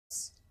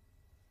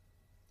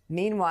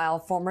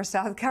Meanwhile, former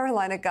South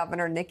Carolina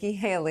Governor Nikki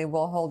Haley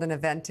will hold an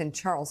event in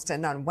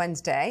Charleston on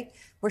Wednesday,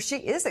 where she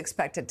is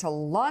expected to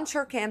launch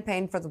her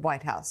campaign for the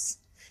White House.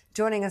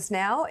 Joining us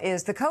now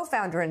is the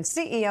co-founder and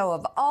CEO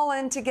of All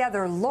In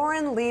Together,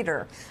 Lauren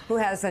Leader, who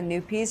has a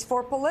new piece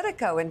for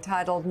Politico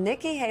entitled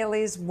Nikki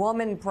Haley's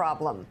Woman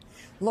Problem.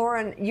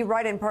 Lauren, you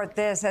write in part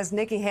this: as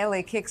Nikki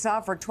Haley kicks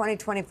off her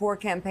 2024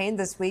 campaign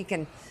this week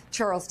in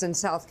Charleston,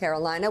 South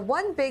Carolina,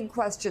 one big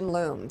question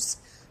looms.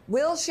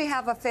 Will she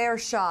have a fair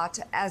shot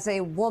as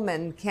a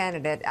woman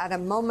candidate at a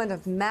moment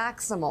of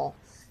maximal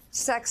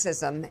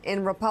sexism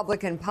in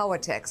Republican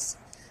politics?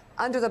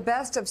 Under the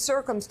best of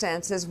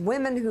circumstances,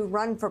 women who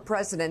run for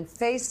president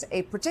face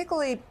a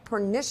particularly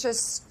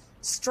pernicious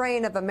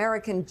strain of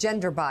American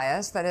gender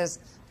bias that has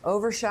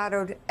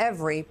overshadowed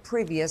every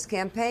previous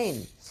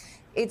campaign.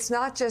 It's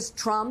not just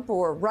Trump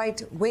or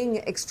right-wing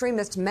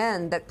extremist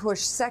men that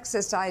push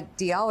sexist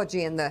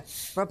ideology in the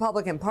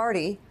Republican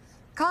Party.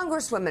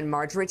 Congresswomen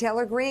Marjorie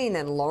Taylor Greene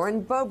and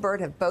Lauren Boebert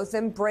have both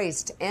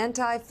embraced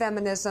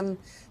anti-feminism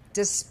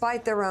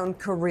despite their own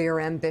career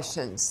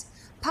ambitions.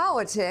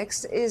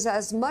 Politics is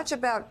as much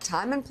about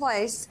time and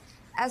place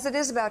as it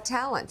is about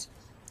talent.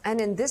 And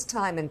in this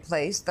time and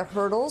place, the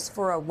hurdles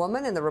for a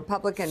woman in the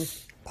Republican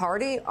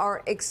Party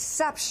are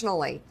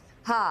exceptionally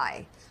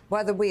high.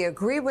 Whether we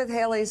agree with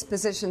Haley's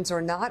positions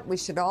or not, we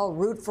should all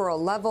root for a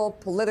level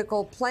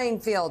political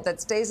playing field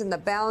that stays in the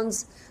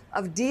bounds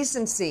of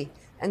decency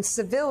and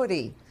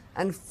civility.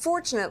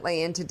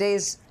 Unfortunately, in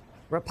today's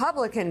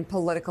Republican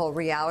political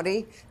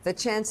reality, the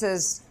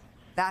chances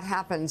that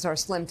happens are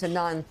slim to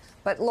none.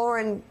 But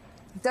Lauren,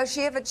 does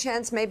she have a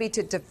chance maybe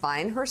to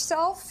define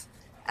herself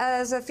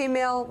as a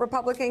female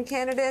Republican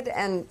candidate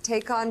and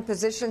take on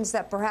positions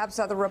that perhaps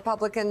other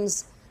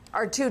Republicans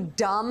are too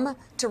dumb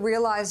to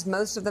realize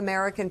most of the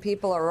American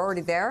people are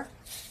already there?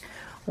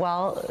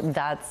 Well,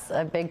 that's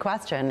a big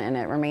question, and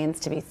it remains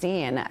to be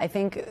seen. I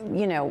think,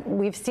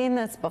 we've seen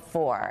this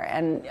before.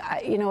 And,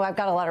 I've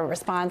got a lot of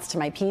response to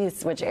my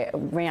piece, which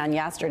ran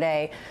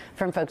yesterday,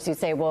 from folks who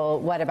say, well,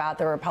 what about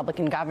the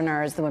Republican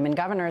governors, the women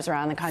governors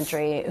around the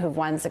country who've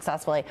won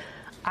successfully?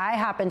 I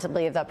happen to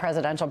believe that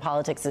presidential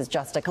politics is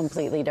just a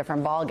completely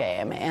different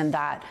ballgame, and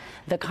that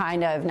the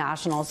kind of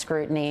national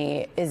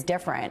scrutiny is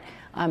different.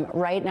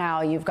 Right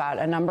now, you've got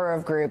a number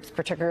of groups,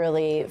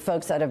 particularly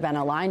folks that have been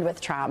aligned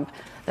with Trump,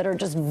 that are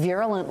just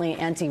virulently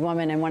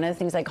anti-woman. And one of the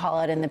things I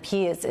call it in the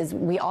piece is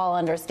we all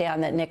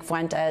understand that Nick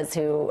Fuentes,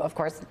 who, of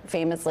course,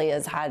 famously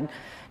has had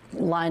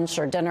lunch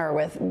or dinner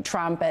with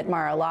Trump at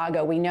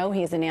Mar-a-Lago, we know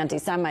he's an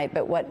anti-Semite,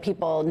 but what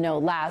people know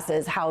less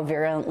is how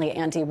virulently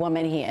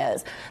anti-woman he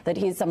is, that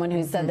he's someone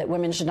who said that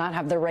women should not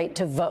have the right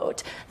to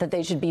vote, that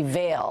they should be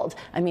veiled.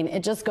 I mean,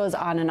 it just goes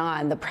on and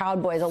on. The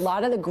Proud Boys, a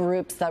lot of the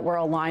groups that were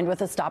aligned with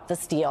the Stop the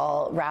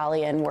Steal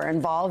rally and were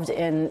involved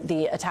in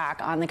the attack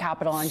on the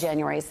Capitol on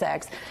January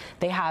 6th,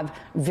 they have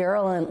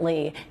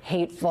virulently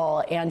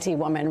hateful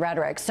anti-woman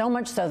rhetoric, so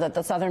much so that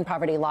the Southern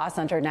Poverty Law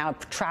Center now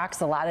tracks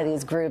a lot of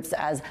these groups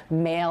as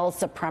male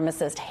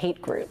supremacist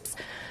hate groups.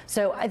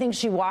 So I think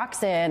she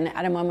walks in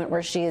at a moment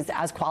where she's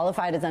as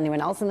qualified as anyone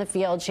else in the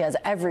field. She has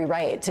every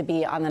right to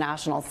be on the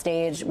national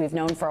stage. We've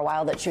known for a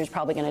while that she was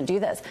probably going to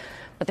do this.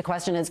 But the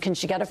question is, can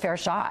she get a fair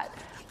shot?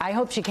 I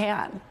hope she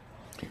can.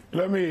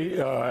 Let me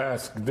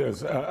ask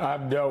this.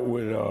 I've dealt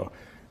with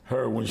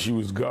her when she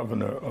was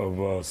governor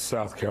of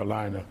South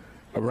Carolina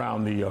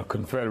around the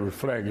Confederate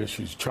flag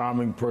issues.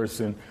 Charming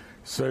person,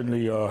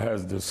 certainly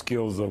has the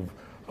skills of,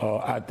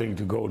 I think,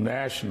 to go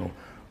national.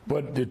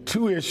 But the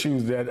two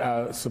issues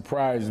that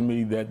surprised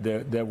me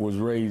that was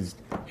raised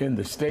in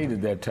the state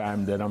at that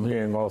time that I'm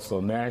hearing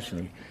also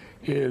nationally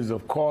is,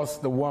 of course,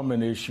 the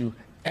woman issue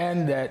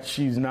and that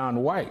she's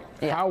non-white.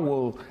 Yeah.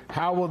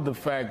 How will the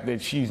fact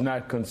that she's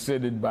not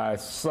considered by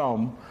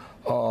some,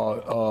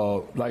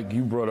 like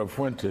you brought up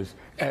Fuentes,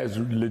 as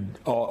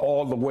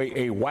all the way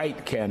a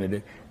white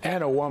candidate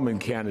and a woman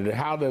candidate,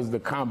 how does the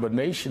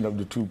combination of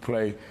the two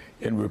play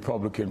in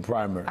Republican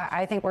primaries?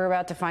 I think we're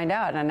about to find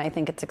out, and I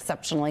think it's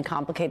exceptionally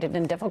complicated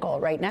and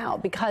difficult right now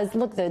because,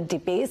 look, the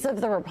base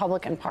of the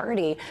Republican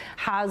Party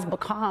has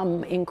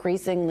become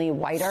increasingly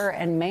whiter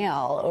and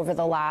male over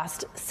the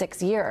last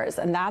 6 years,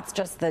 and that's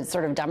just the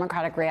sort of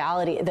democratic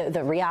reality,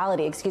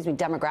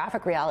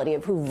 demographic reality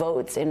of who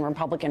votes in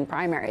Republican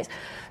primaries.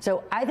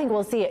 So I think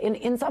we'll see it.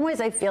 In some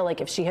ways, I feel like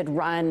if she had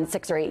run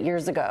 6 or 8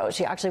 years ago,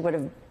 she actually would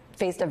have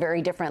faced a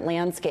very different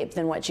landscape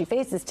than what she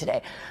faces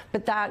today.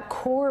 But that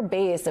core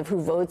base of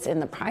who votes in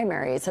the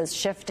primaries has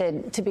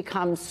shifted to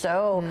become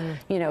so,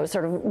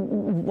 sort of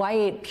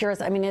white,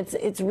 purist. I mean,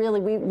 it's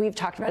really, we've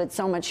talked about it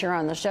so much here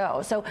on the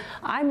show. So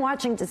I'm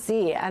watching to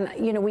see. And,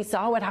 we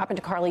saw what happened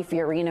to Carly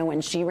Fiorina when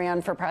she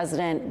ran for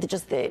president,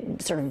 just the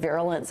sort of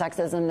virulent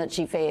sexism that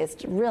she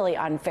faced, really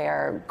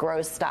unfair,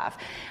 gross stuff.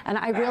 And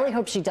I really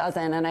hope she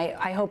doesn't. And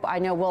I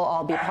know we'll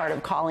all be part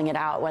of calling it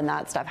out when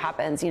that stuff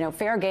happens.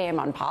 Fair game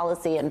on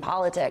policy and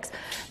politics,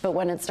 but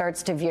when it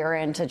starts to veer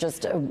into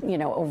just,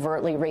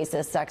 overtly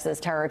racist,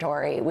 sexist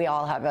territory, we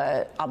all have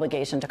an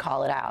obligation to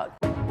call it out.